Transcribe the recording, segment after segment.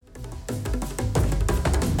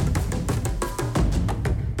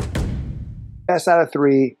best out of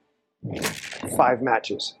 3, 5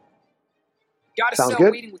 matches. Got a Sounds cell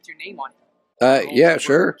good? waiting with your name on it. Yeah,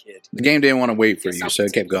 sure. Kid. The game didn't want to wait for Guess you, I'll so be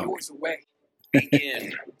it kept taking going. yours away.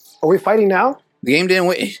 Begin. Are we fighting now? The game didn't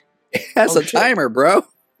wait. That's Oh, a shit. timer, bro.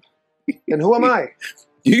 And who am I?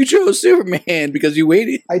 You chose Superman because you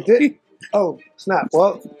waited. I did. Oh, snap.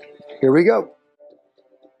 Well, here we go.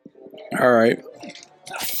 All right.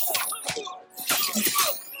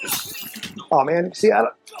 Oh, man. See, I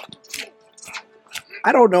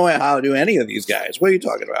don't know how to do any of these guys. What are you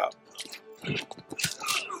talking about?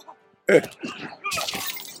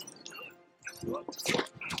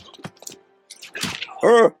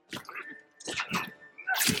 Oh.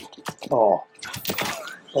 Oh.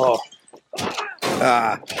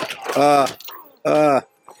 Oh.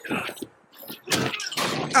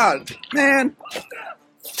 God, man.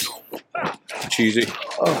 Cheesy.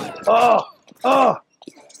 Oh. Oh. Oh.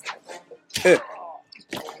 Eh.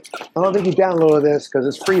 I don't think you downloaded this because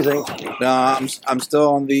it's freezing. No, I'm still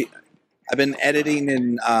on the. I've been editing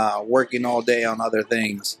and working all day on other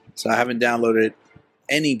things, so I haven't downloaded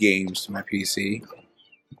any games to my PC.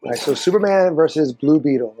 All right, so Superman versus Blue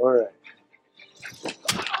Beetle. All right.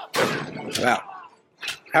 Wow.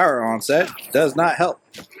 Power onset does not help.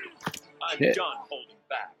 I'm Yeah. done holding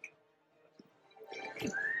back.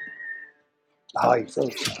 Oh, you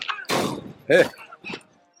froze. Eh.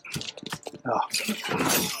 Oh.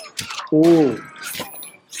 Ooh.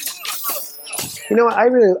 You know what?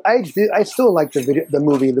 I still like the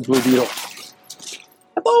movie, The Blue Beetle.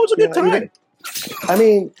 I thought it was a good Yeah, time. I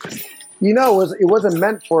mean, you know, it wasn't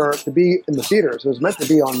meant to be in the theaters. It was meant to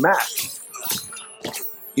be on Max.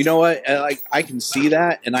 You know what? I can see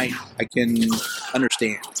that, and I can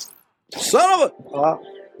understand. Son of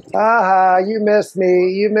a! You missed me.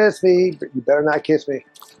 You missed me. But you better not kiss me.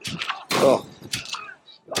 Oh.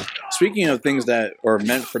 Speaking of things that are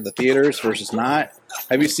meant for the theaters versus not,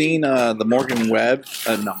 have you seen the Morgan Webb?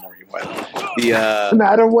 Not Morgan Webb. The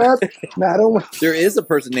Madam Web. Madam Web. there is a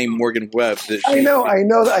person named Morgan Webb. That I know.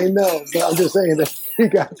 But I'm just saying that he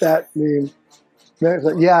got that name.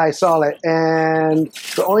 Yeah, I saw it. And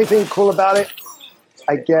the only thing cool about it,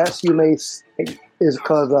 I guess you may say, is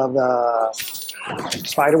because of the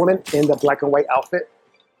Spider-Woman in the black and white outfit.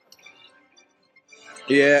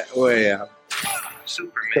 Yeah. Well, yeah.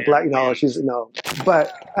 Superman. The black, she's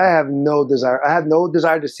But I have no desire. I have no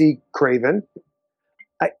desire to see Craven.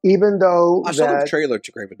 Even though I saw the that, trailer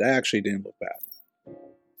to Craven. That actually didn't look bad.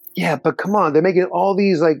 yeah, but come on, they're making all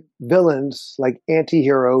these like villains, like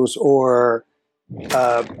anti-heroes, or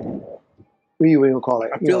what do you even call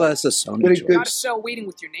it? I feel that's a Sony Pretty choice. good. Got a cell waiting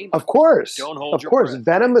with your name on Of course, Don't hold of your course. breath.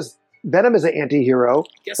 Venom is an anti-hero. it.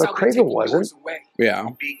 Guess but I'll be Craven taking wasn't. yours away. Yeah.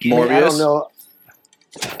 Begin. I mean, I don't Morbius. know.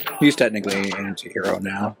 He's technically an anti-hero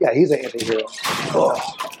now. Yeah, he's an anti-hero. Oh,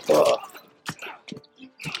 oh.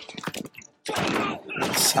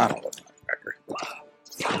 Son of a record.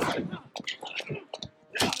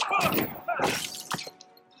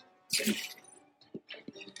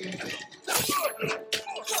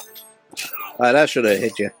 That should have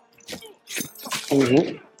hit you.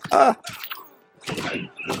 Mhm. Ah.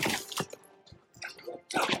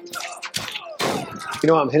 You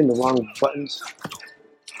know, I'm hitting the wrong buttons.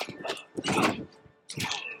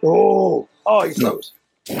 Oh, he froze.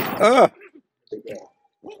 Ah.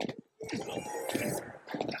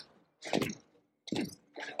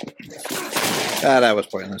 That was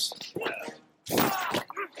pointless.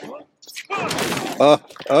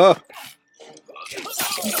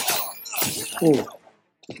 Ooh.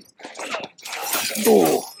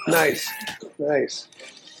 Ooh, nice.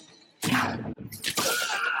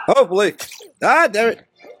 Hopefully. Ah, damn it.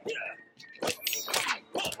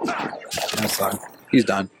 That's fine. He's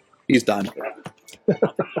done. More than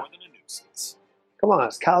a nuisance. Come on,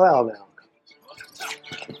 it's Kal-El now.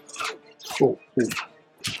 Ooh.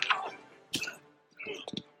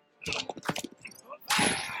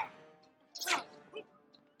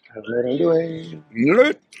 I don't know what I'm doing.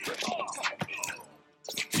 Good.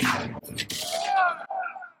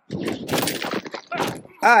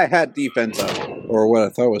 I had defense up, or what I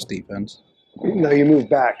thought was defense. No, you move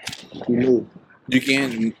back. You move. You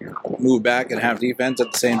can't move back and have defense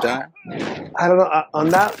at the same time. I don't know. On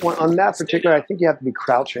that one, on that particular, I think you have to be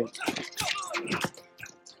crouching.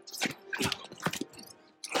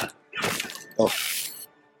 Oh,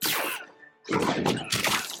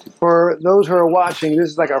 For those who are watching, this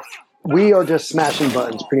is like we are just smashing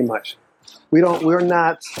buttons, pretty much. We're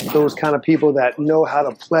not those kind of people that know how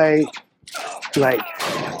to play. Like,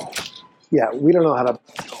 yeah, we don't know how to,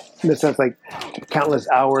 in the sense, like countless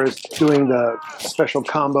hours doing the special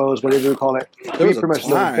combos, whatever you call it. there was We a pretty much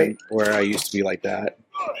know the time thing. where I used to be like that.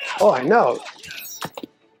 Oh, I know.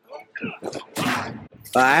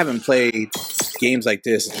 I haven't played games like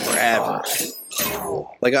this in forever.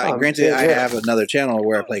 Like, granted, yeah. I have another channel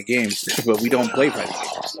where I play games, but we don't play fighting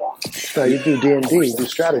games. No, you do D&D, you do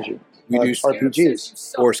strategy. We do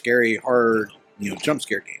RPGs. or scary, hard, jump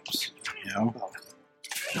scare games,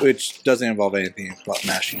 which doesn't involve anything but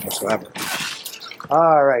mashing whatsoever.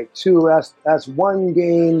 All right, that's one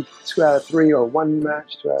game, 2 out of 3, or one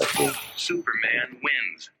match, 2 out of 3. Superman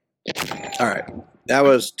wins. All right, that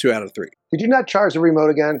was 2 out of 3. Did you not charge the remote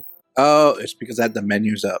again? Oh, it's because I had the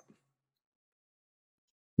menus up.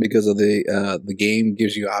 Because of the game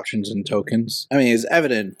gives you options and tokens. I mean, it's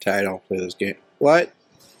evident I don't play this game. What?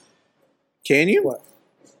 Can you? What?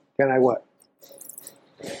 Can I what?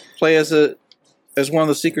 Play as one of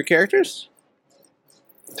the secret characters?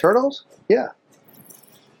 Turtles? Yeah.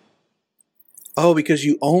 Oh, because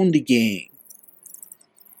you own the game.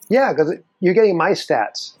 Yeah, because you're getting my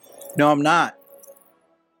stats. No, I'm not.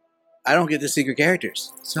 I don't get the secret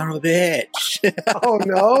characters. Son of a bitch. Oh,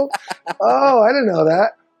 no? Oh, I didn't know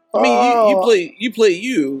that. I mean, you play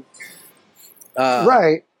you.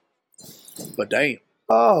 Right. But damn.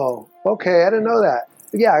 Oh, okay. I didn't know that.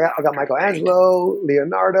 Yeah, I got Michelangelo,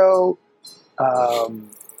 Leonardo.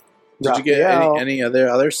 Did you get any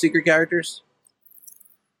other secret characters?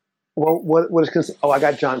 Well, what is considered? Oh, I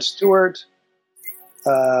got Jon Stewart.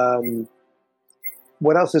 What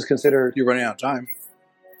else is considered? You're running out of time.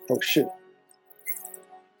 Oh shit!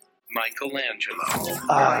 Michelangelo.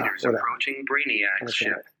 Riders approaching Brainiac's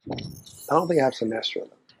ship. I don't think I have Sinestro.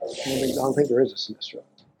 I don't think there is a Sinestro.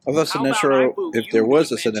 I thought Sinestro, if there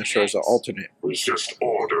was a Sinestro, is an alternate. Resist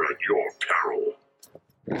order at your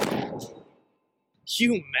peril.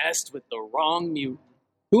 You messed with the wrong mutant.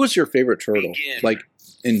 Who was your favorite turtle? Begin. Like,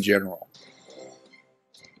 in general?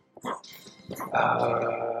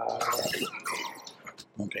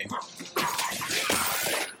 Okay.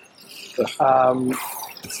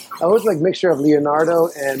 I always like mixture of Leonardo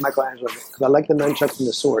and Michelangelo because I like the nunchucks and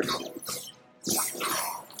the swords.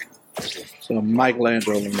 So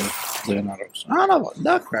Michelangelo and Leonardo. I don't know about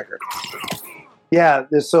Nutcracker. Yeah,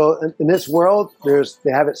 so in this world,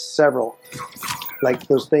 they have it several. Like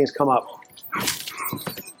those things come up.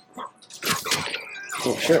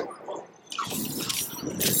 Oh shit!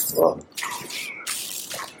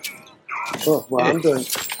 Oh, well, I'm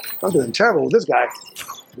doing terrible with this guy.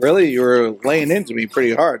 Really, you were laying into me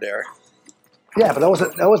pretty hard there. Yeah, but that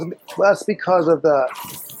wasn't. Well, that's because of the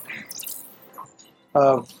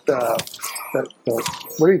what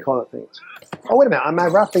do you call it things? Oh wait a minute, am I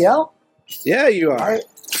Raphael? Yeah, you are.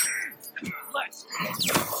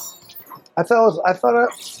 I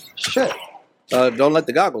thought. Shit. Don't let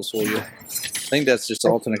the goggles fool you. I think that's just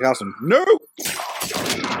alternate costume. No.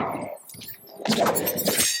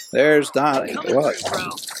 There's Donnie. What?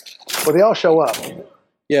 Well, they all show up.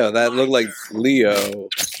 Yeah, that looked like Leo.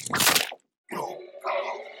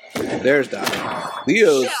 There's Donnie.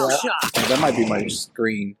 Leo's that might be my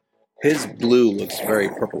screen. His blue looks very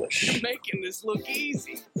purplish. Making this look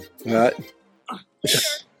easy. What?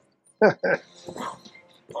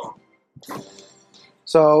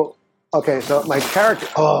 So my character.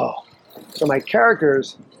 Oh, so my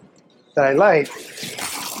characters that I like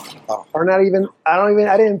are not even.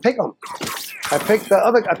 I didn't pick them. I picked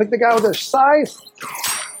the guy with the size.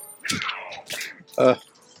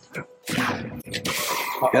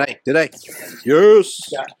 Did I? Yes.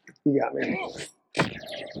 Yeah, you got me.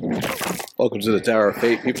 Welcome to the Tower of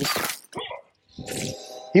Fate, people.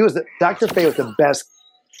 Dr. Fate was the best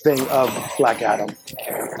thing of Black Adam.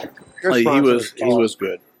 He was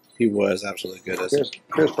good. He was absolutely good as it.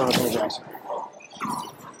 Pierce Bronson was awesome.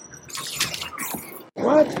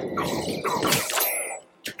 What?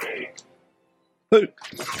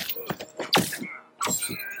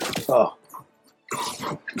 Oh.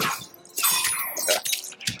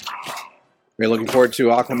 We're looking forward to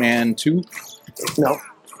Aquaman 2. No.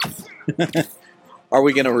 Are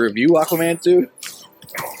we going to review Aquaman 2?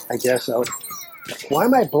 I guess so. Why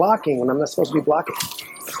am I blocking when I'm not supposed to be blocking?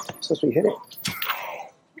 I'm supposed to be hitting.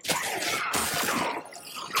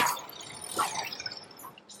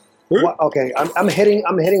 What? Okay, I'm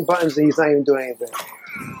hitting buttons and he's not even doing anything.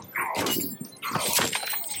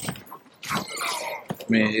 I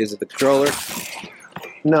mean, is it the controller?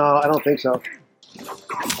 No, I don't think so.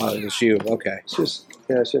 Oh, it's you. Okay. It's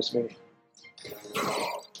just me.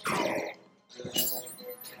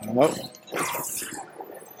 Oh.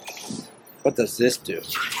 What does this do?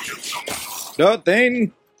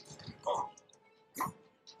 Nothing.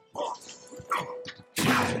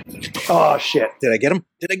 Oh shit! Did I get him?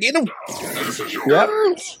 Yep.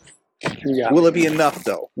 Yeah. Will it be enough,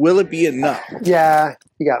 though? Will it be enough? Yeah.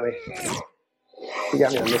 He got me. He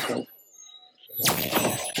got me on this one.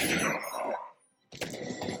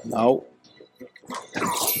 No.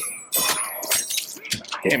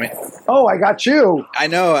 Damn it. Oh, I got you. I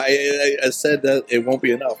know. I said that it won't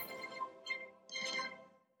be enough.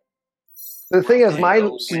 The thing is, my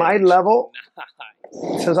level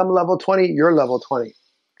says I'm level 20. You're level 20.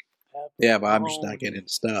 Yeah, but I'm just not getting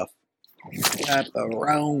stuff.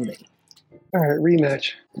 Pepperoni. All right,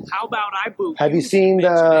 rematch. How about I boot? Have you seen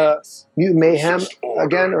the Mutant Mayhem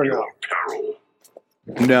again or no?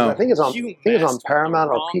 No. I think it's on Paramount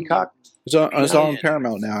or Peacock. It's on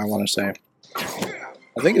Paramount now, I want to say.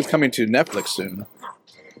 I think it's coming to Netflix soon.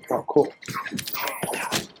 Oh, cool.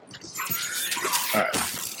 All right.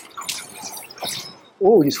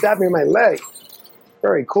 Oh, you stabbed me in my leg.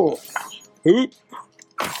 Very cool. Oop.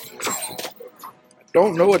 I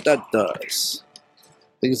don't know what that does. I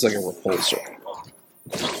think it's like a repulsor.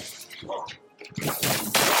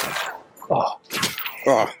 Oh,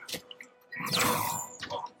 Oh.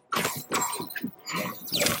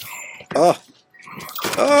 Oh.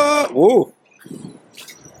 Oh. Whoa.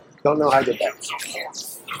 don't know how I did that.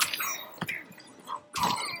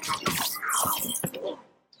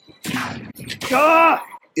 Ah!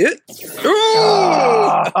 It.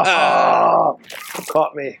 Ah!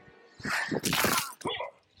 Caught me.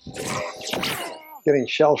 Getting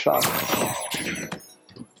shell shocked.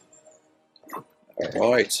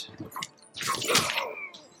 All right.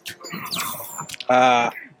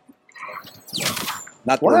 Not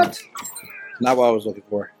the- What? Not what I was looking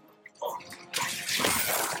for.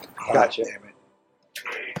 Gotcha. Damn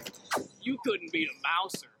it. You couldn't beat a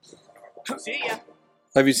mouser. See ya.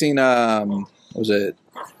 Have you seen was it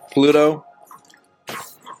Pluto?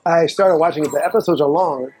 I started watching it. The episodes are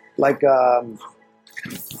long. Like,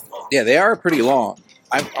 Yeah, they are pretty long.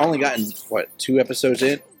 I've only gotten 2 episodes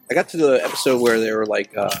in. I got to the episode where they were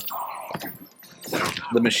like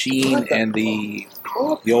the machine and the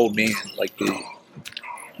old man, like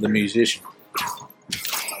the musician.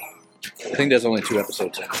 I think there's only 2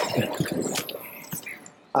 episodes in.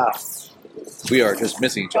 ah, We are just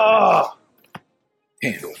missing each other. oh,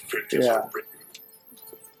 Damn. yeah.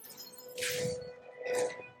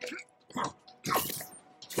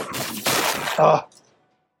 Oh,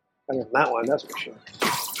 I mean, that one, that's for sure.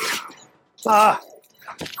 Ah,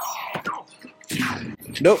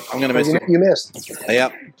 Nope, I'm gonna miss you. you missed.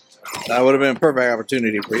 Yep. That would have been a perfect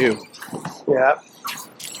opportunity for you. Yeah.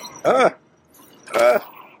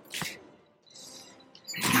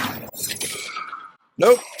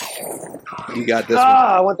 Nope. You got this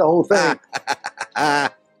Ah, I want the whole thing. one.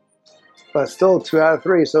 But still 2 out of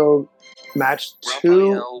 3. So match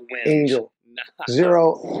 2, Raphael wins. Angel.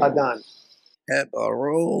 0, Adan.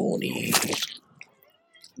 Pepperoni.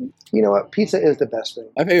 You know what? Pizza is the best thing.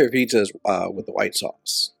 My favorite pizza is with the white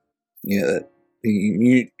sauce. Yeah,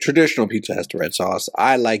 traditional pizza has the red sauce.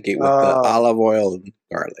 I like it with the Oh. olive oil and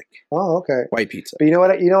garlic. Oh, okay. White pizza. But you know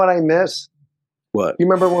what? You know what I miss? What? You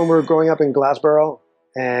remember when we were growing up in Glassboro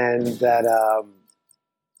and that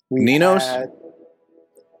we Nino's? had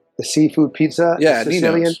the seafood pizza? Yeah, the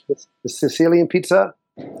Sicilian, Nino's. the Sicilian pizza.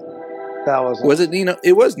 That was it Nino?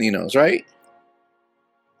 It was Nino's, right?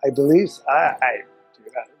 I believe.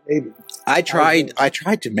 Maybe. I tried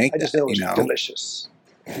to make I just that. know it was You know, delicious.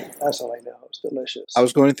 That's all I know. It's delicious. I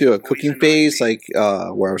was going through a cooking phase, like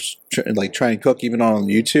where I was trying to cook even on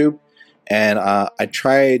YouTube, and I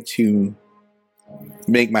tried to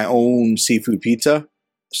make my own seafood pizza.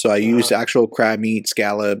 So I used actual crab meat,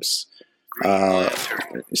 scallops, a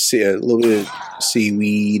little bit of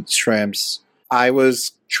seaweed, shrimps. I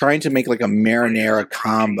was trying to make like a marinara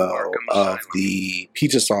combo of the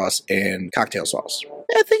pizza sauce and cocktail sauce.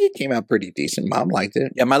 I think it came out pretty decent. Mom liked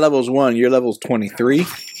it. Yeah, my level's 1. Your level's 23.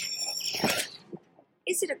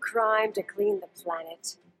 Is it a crime to clean the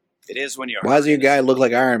planet? It is when you're. Why does your guy look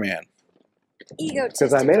like Iron Man?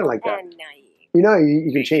 Egotistical I made it like that. and naive. You know,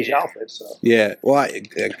 you can change outfits. So. Yeah. Well,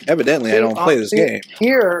 evidently I don't play this game.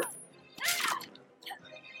 Here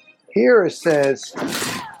it says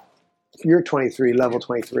you're 23, level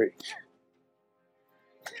 23.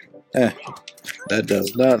 That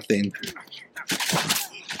does nothing.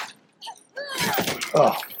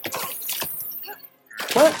 Oh.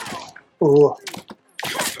 What? Oh.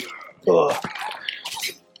 Oh.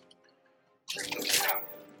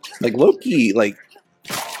 Like Loki,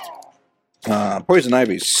 Poison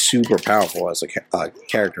Ivy is super powerful as a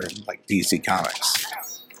character in like DC Comics.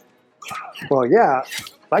 Well, yeah,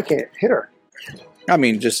 I can't hit her. I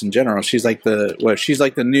mean, just in general, she's like she's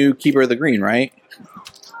like the new Keeper of the Green, right?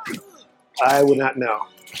 I would not know.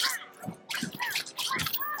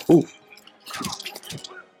 Ooh.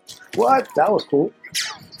 What? That was cool.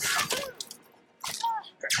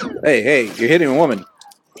 Hey, you're hitting a woman.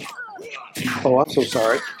 Oh, I'm so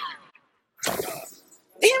sorry.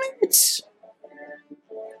 Damn it!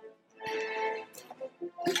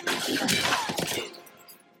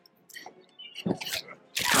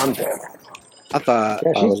 I'm dead. I thought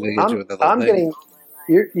Yeah, I was going to get you with the little I'm thing.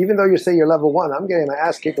 getting. Even though you say you're level 1, I'm getting my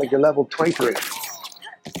ass kicked like you're level 23.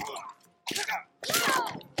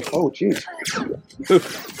 Oh, jeez.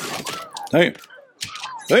 Damn.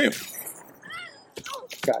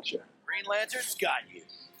 Gotcha. Green Lantern's got you.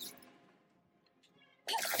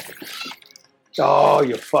 Oh,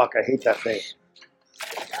 you fuck. I hate that thing.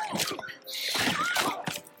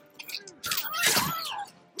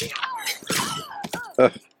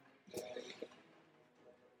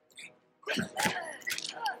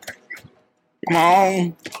 Come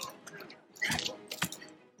on.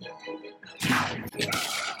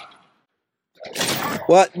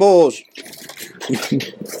 What bulls?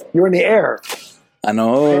 You're in the air. I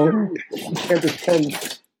know. You can't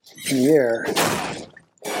pretend in the air.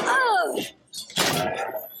 Oh!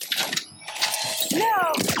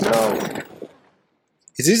 No! No.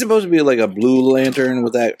 Is he supposed to be like a blue lantern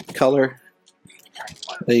with that color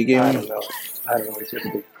that you gave I him? don't know. I don't know what it's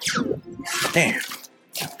going to be. Damn.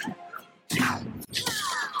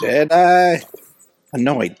 Did I? Oh,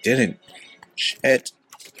 no, I didn't. Shit.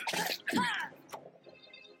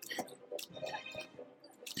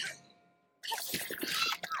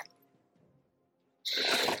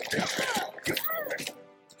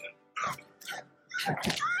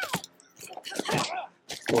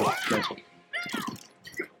 Oh, nice one.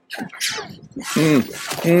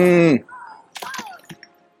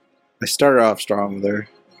 I started off strong with her.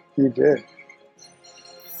 You did.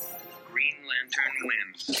 Green Lantern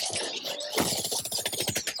wins.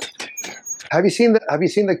 Have you seen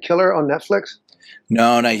the Killer on Netflix?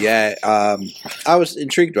 No, not yet. I was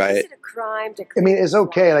intrigued by Is it. it a crime to I mean, it's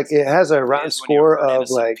okay. Like, it has a rotten score of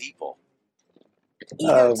like people.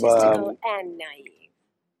 egotistical and naive.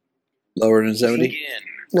 Lower than 70. Begin.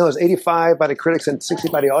 no, it's 85 by the critics and 60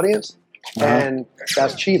 by the audience, Uh-huh. and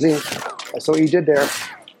that's cheesy. That's what you did there.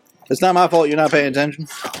 It's not my fault you're not paying attention.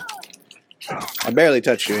 I barely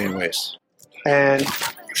touched you anyways. And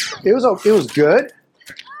it was good,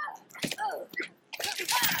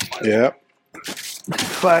 Yeah.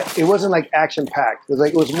 but it wasn't like action packed.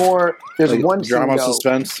 It was more. There's Like one drama scene, though.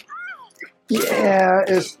 suspense. Yeah,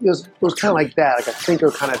 it was kind of like that, like a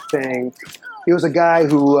thinker kind of thing. He was a guy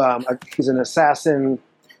who he's an assassin,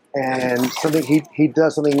 and something he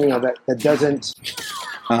does something that doesn't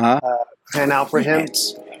Uh-huh. pan out for him.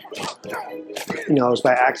 It was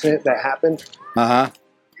by accident that happened, Uh-huh.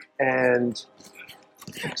 and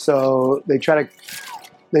so they try to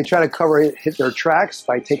hit their tracks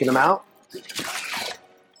by taking them out.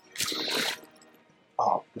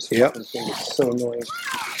 Oh, this Yep. fucking thing is so annoying.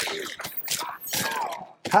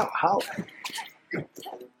 How?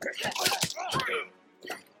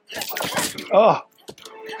 Oh,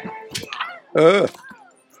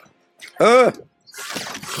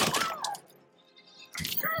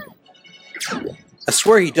 I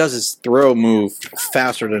swear he does his throw move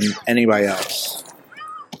faster than anybody else.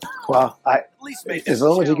 well, At least make as this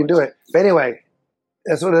long as he can do challenge. it. But anyway,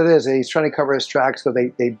 that's what it is. He's trying to cover his tracks, so they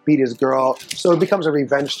beat his girl. So it becomes a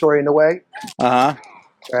revenge story in a way, Uh-huh.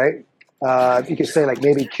 right? You could say like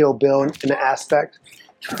maybe Kill Bill in an aspect,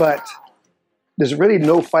 but there's really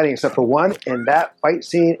no fighting except for one, and that fight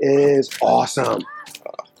scene is awesome.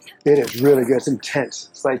 It is really good. It's intense.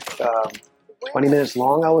 It's like 20 minutes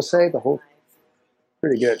long, I would say. The whole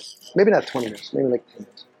pretty good. Maybe not 20 minutes. Maybe like 10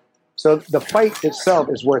 minutes. So the fight itself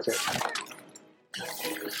is worth it.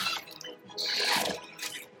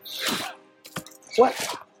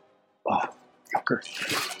 What? Oh, fucker.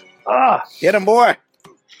 Ah, Get him, boy.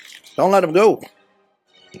 Don't let him go.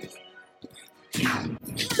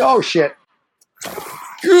 oh shit.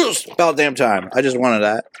 Yes. About damn time. I just wanted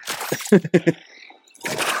that.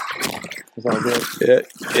 It's all good. Yeah.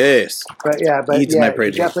 Yes. But yeah, Eats my you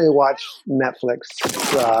protein. definitely watch Netflix,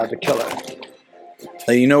 The Killer.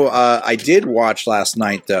 I did watch last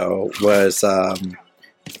night, though, was The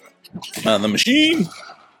Machine.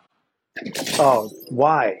 Oh,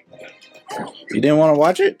 why? You didn't want to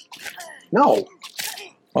watch it? No.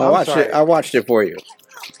 Well, I'm I watched sorry. it. I watched it for you.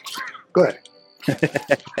 Good.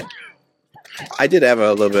 I did have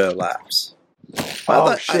a little bit of laughs.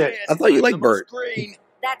 Oh, shit. I thought you liked Bert. Screen.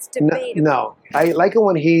 That's No, debatable. no, I like it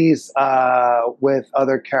when he's with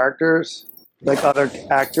other characters, like other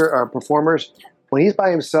actor or performers. When he's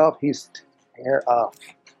by himself, he's tear up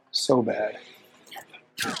so bad.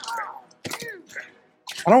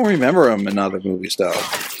 I don't remember him in other movies, though.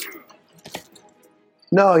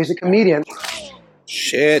 No, he's a comedian.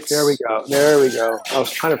 Shit. There we go. There we go. I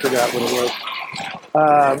was trying to figure out what it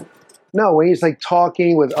was. No, when he's like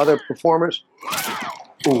talking with other performers.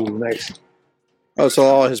 Ooh, nice. Oh, so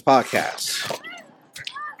all his podcasts.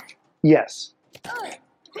 Yes.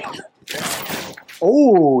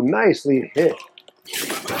 Oh, nicely hit.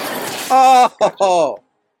 Oh,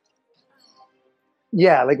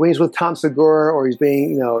 Yeah, like when he's with Tom Segura or he's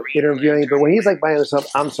being, interviewing. But when he's like by himself,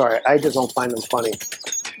 I'm sorry, I just don't find him funny.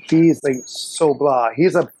 He's like so blah.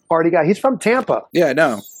 He's a party guy. He's from Tampa. yeah, I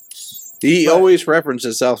know. He But- always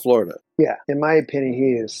references South Florida. Yeah, in my opinion,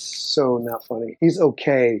 he is so not funny. He's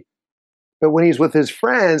okay. But when he's with his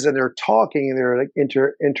friends and they're talking and they're like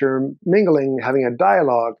intermingling, having a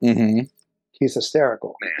dialogue, Mm-hmm. he's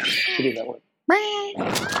hysterical. Man. Give me that one.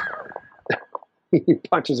 He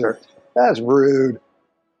punches her. That's rude.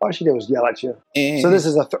 All she did was yell at you. So this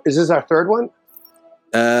is is this our third one?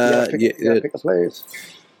 Pick a place.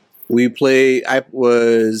 We play.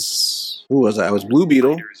 Who was I? I was Blue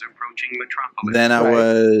Beetle. Fighters approaching Metropolis. Then I Right.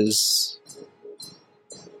 was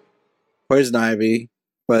Poison Ivy.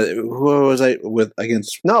 But who was I with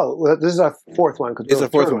against? No, well, this is our fourth one. It's the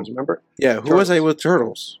fourth one. Remember? Yeah, who was I with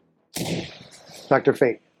Turtles? Dr.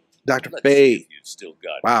 Fate. Dr. Fate. You still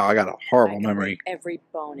got Wow, I got a I horrible can memory. break every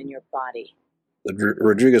bone in your body. The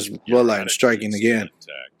Rodriguez bloodline striking again.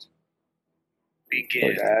 intact.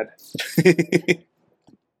 Poor Begin. dad.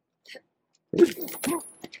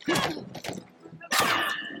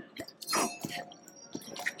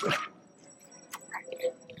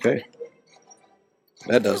 Okay.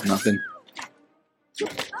 That does nothing.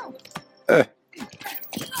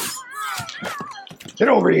 Get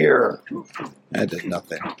over here. That did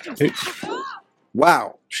nothing.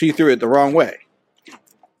 Wow, she threw it the wrong way.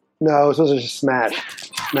 No, it's supposed to just smash,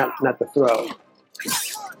 not the throw.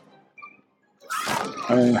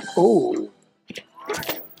 Oh,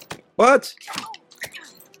 What?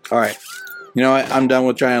 All right. You know what? I'm done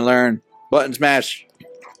with trying to learn. Button smash.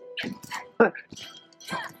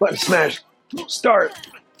 button smash. Start.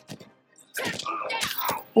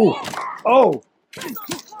 Ooh. Oh.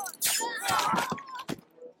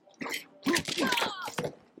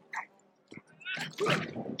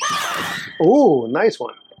 Ooh, nice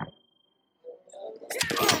one.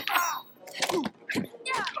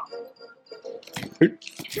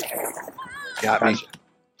 Got me.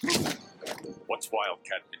 What's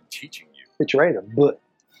Wildcat been teaching you? Hit you right in the butt.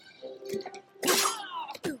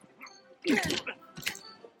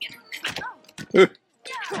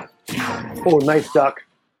 Oh, nice duck.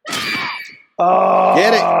 Oh,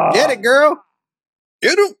 Get it, girl.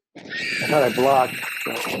 Get him. I thought I blocked.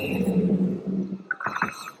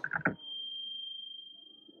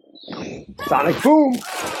 Sonic boom.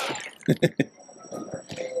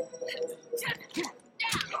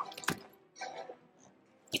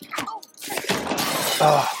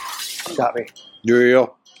 Oh, got me.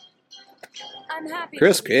 Drill. I'm happy.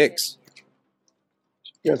 Chris kicks.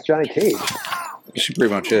 Yes, Johnny Cage. She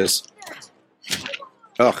pretty much is.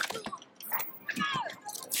 Ugh.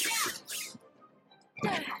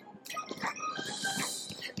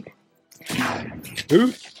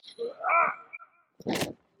 Who?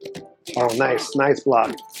 Oh, nice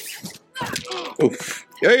block. Oof.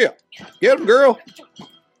 Yeah. Get him, girl.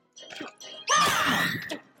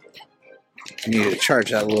 I need to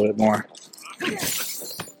charge that a little bit more.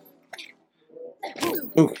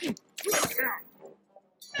 Ooh.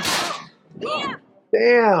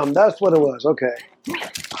 Damn, that's what it was. Okay.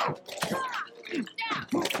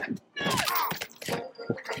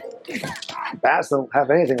 Bats don't have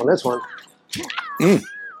anything on this one. Hold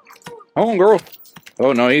on, girl.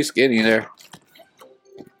 Oh, no, he's getting there.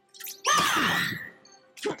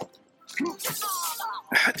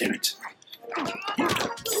 Ah, damn it.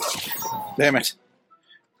 Damn it.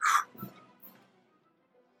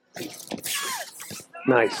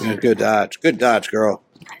 Nice. Good dodge. Good dodge, girl.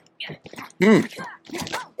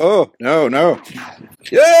 Oh, no.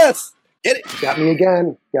 Yes! Get it. Got me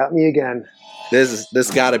again.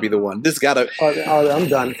 This gotta be the one. This gotta. Oh, I'm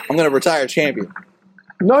done. I'm gonna retire champion.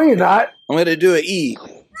 No, you're not. I'm gonna do an E.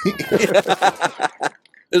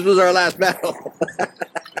 This was our last battle.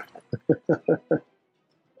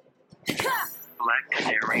 Black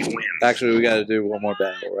Canary wins. Actually, we gotta do one more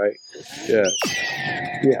battle, right? Yeah.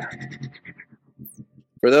 Yeah.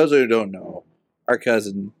 For those who don't know, our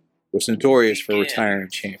cousin was notorious for retiring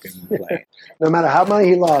champion in the play. No matter how many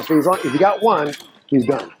he lost, if he got one, he's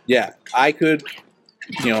done. Yeah, I could,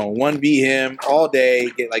 one beat him all day,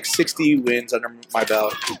 get like 60 wins under my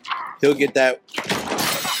belt. He'll get that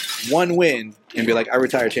one win and be like, I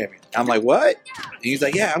retired champion. I'm like, what? And he's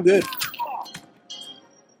like, yeah, I'm good.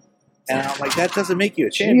 And I'm like, that doesn't make you a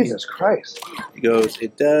champion. Jesus Christ. He goes,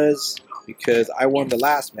 it does because I won the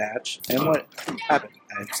last match. And what happened?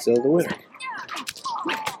 I'm still the winner.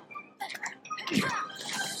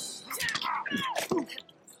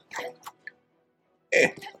 Eh.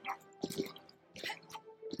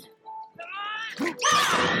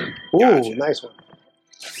 Ooh, Gotcha. nice one.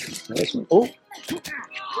 Nice one. Oh.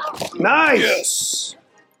 Nice. Yes.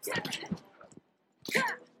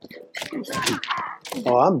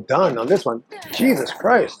 Oh, I'm done on this one. Jesus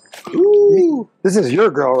Christ. Ooh. This is your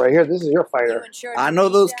girl right here. This is your fighter. I know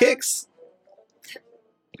those kicks.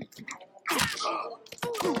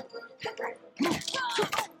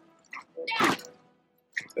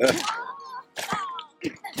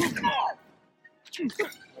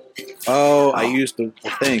 Oh, I used the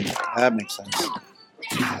thing. That makes sense.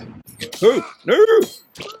 Oh, no.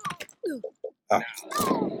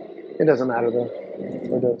 It doesn't matter though.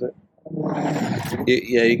 Or does it?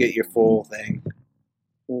 Yeah, you get your full thing.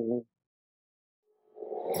 Mm-hmm.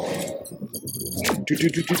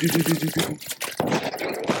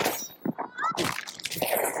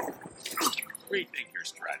 Rethink your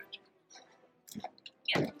strategy.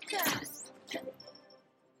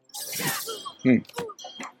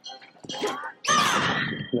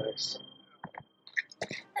 Nice.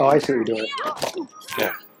 Oh, I see what you're doing.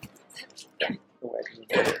 Yeah. No way.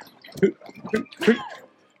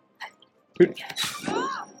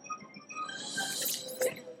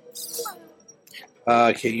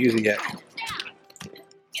 I can't use it yet.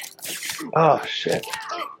 Oh shit.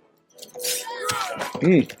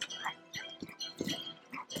 Ooh.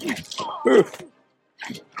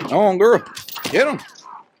 Come on, girl. Get him.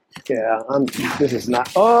 Yeah, this is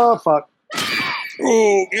not. Oh fuck.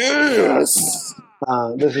 Oh, yes.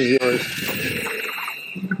 This is yours.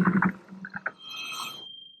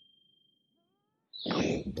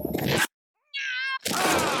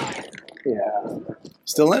 Yeah,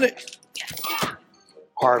 Still in it.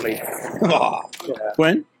 hardly. Oh. Yeah.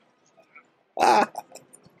 Quinn? Ah.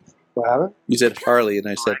 What happened? You said Harley, and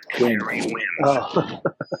I said Quinn. Legendary wins. Oh.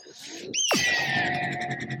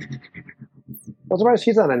 I'm surprised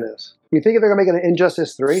she's not in this. You think they're gonna make it an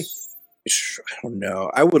Injustice 3? I don't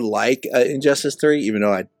know. I would like Injustice 3, even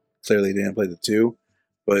though I clearly didn't play the 2.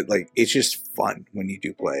 But like, it's just fun when you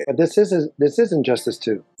do play it. But this is Injustice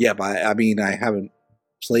 2. Yeah, but I mean, I haven't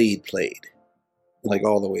played like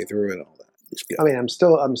all the way through and all that. Just go. I mean, I'm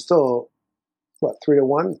still what,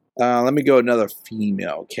 3-1? Let me go another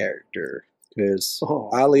female character because Oh.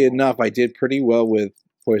 oddly enough, I did pretty well with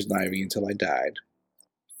Poison Ivy until I died,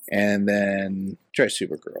 and then try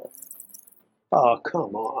Supergirl. Oh,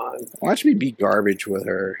 come on. Watch me be garbage with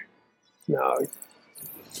her. No.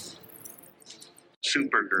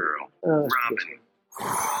 Supergirl. Uh, Robin.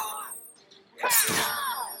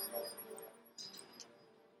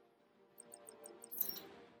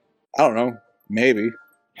 I don't know. Maybe.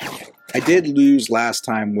 I did lose last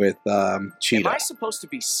time with Am Cheetah. I supposed to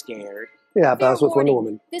be scared? Yeah, but that's with Wonder Warning.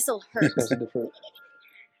 Woman. This'll hurt. That's different.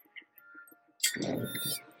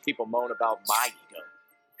 People moan about my ego.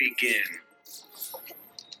 Begin.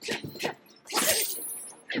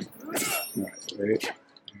 Alright, wait.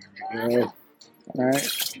 There we go. Alright.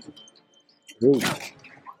 Ooh.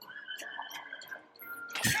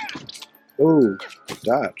 Ooh.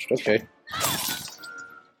 Dodged. Okay.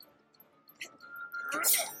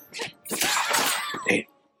 Hey.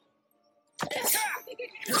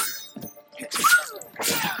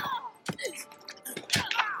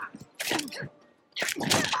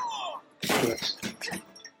 Yes.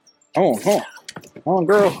 Hold on,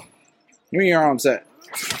 girl. Give me your arm set.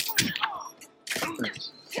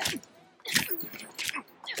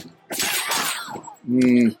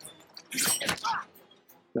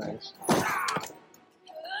 Nice.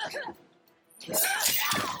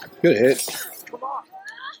 Good hit.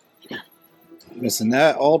 Missing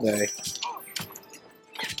that all day.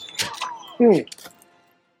 Hmm.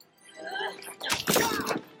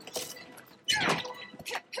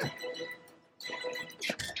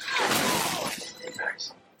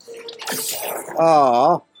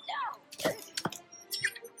 Aw.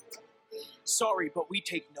 Sorry, but we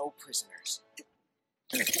take no prisoners.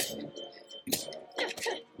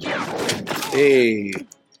 Hey.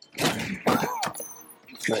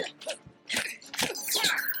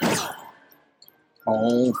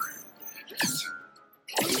 Oh.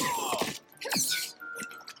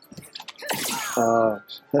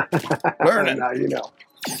 Learning. Now you know.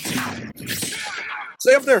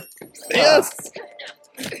 Stay up there. Yes.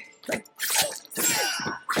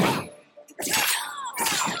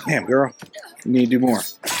 Damn, girl. You need to do more.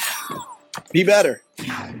 Be better.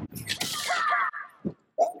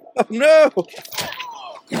 Oh, no.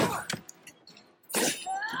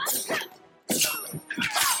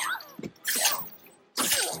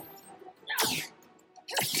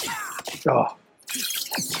 Oh.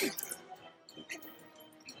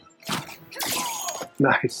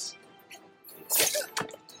 Nice.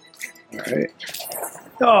 All right.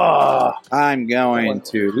 Oh. I'm going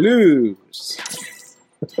to lose.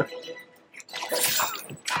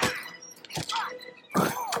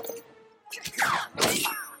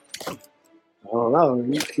 I don't know.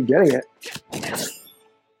 You keep getting it.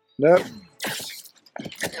 Nope.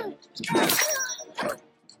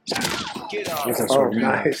 Get off. Guess that's Oh, what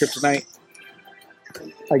nice. Kryptonite.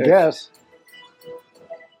 I guess.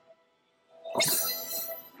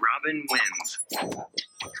 Robin wins.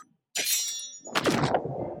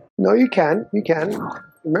 No, you can. You can.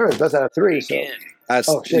 Remember, it does out of 3. So. Again.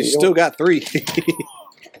 Oh, shit, You you still don't- got 3.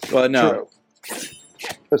 Well, no. True.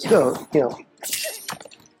 But still, you know.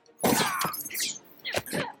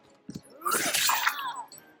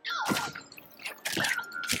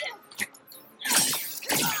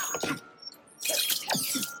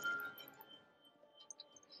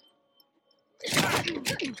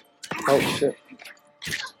 Oh shit!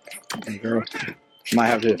 Hey, girl. Might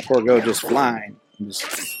have to forego just flying. And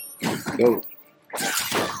just go.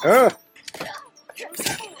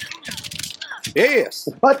 Yes.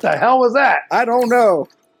 What the hell was that? I don't know.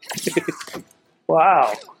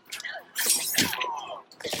 Wow!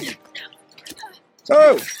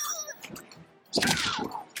 Oh.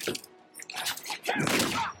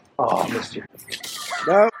 Oh, missed you.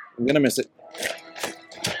 No. I'm gonna miss it.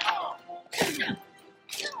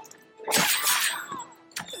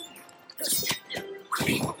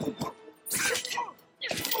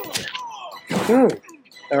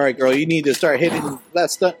 All right, girl. You need to start hitting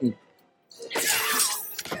that stunting.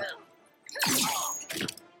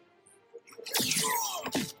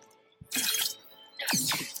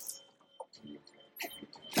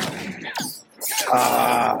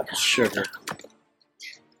 Ah, sugar.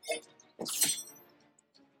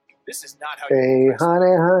 This is not how Hey, you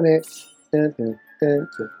honey, honey. Dun, dun, dun,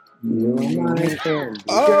 dun. You're my candy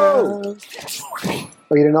Oh. girl.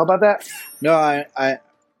 Oh, you didn't know about that? No, I thought I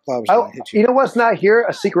was Oh, gonna hit you. you know what's not here?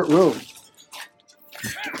 A secret room.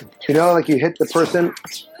 You know, like you hit the person.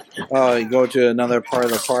 Oh, you go to another part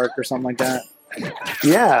of the park or something like that.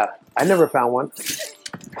 Yeah, I never found one.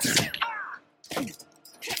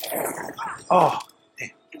 Oh,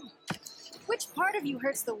 Which part of you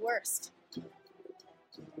hurts the worst?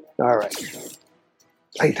 all right.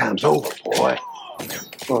 Playtime's over, boy.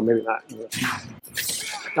 Or maybe not.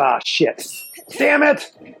 Ah, shit. Damn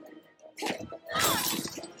it!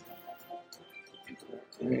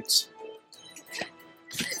 Right.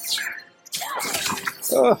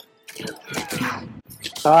 Oh,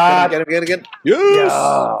 Ah, get him. Yes!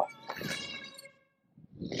 yeah.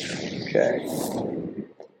 Okay.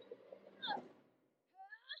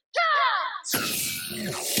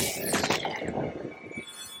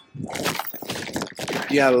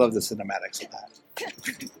 You gotta love the cinematics of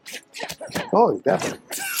that. Oh, definitely.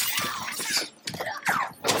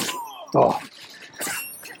 Oh,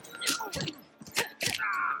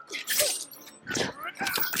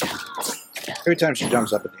 Every time she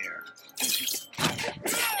jumps up in the air.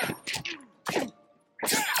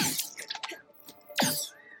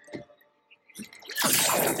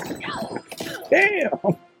 Damn!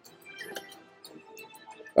 All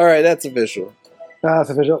right, that's official. that's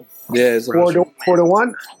official. Yeah, it's 4 official. to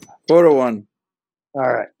 1. 4-1. All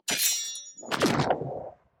right.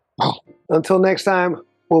 Until next time,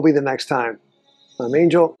 will be the next time. I'm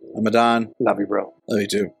Angel. I'm Adon. Love you, bro. Love you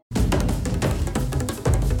too.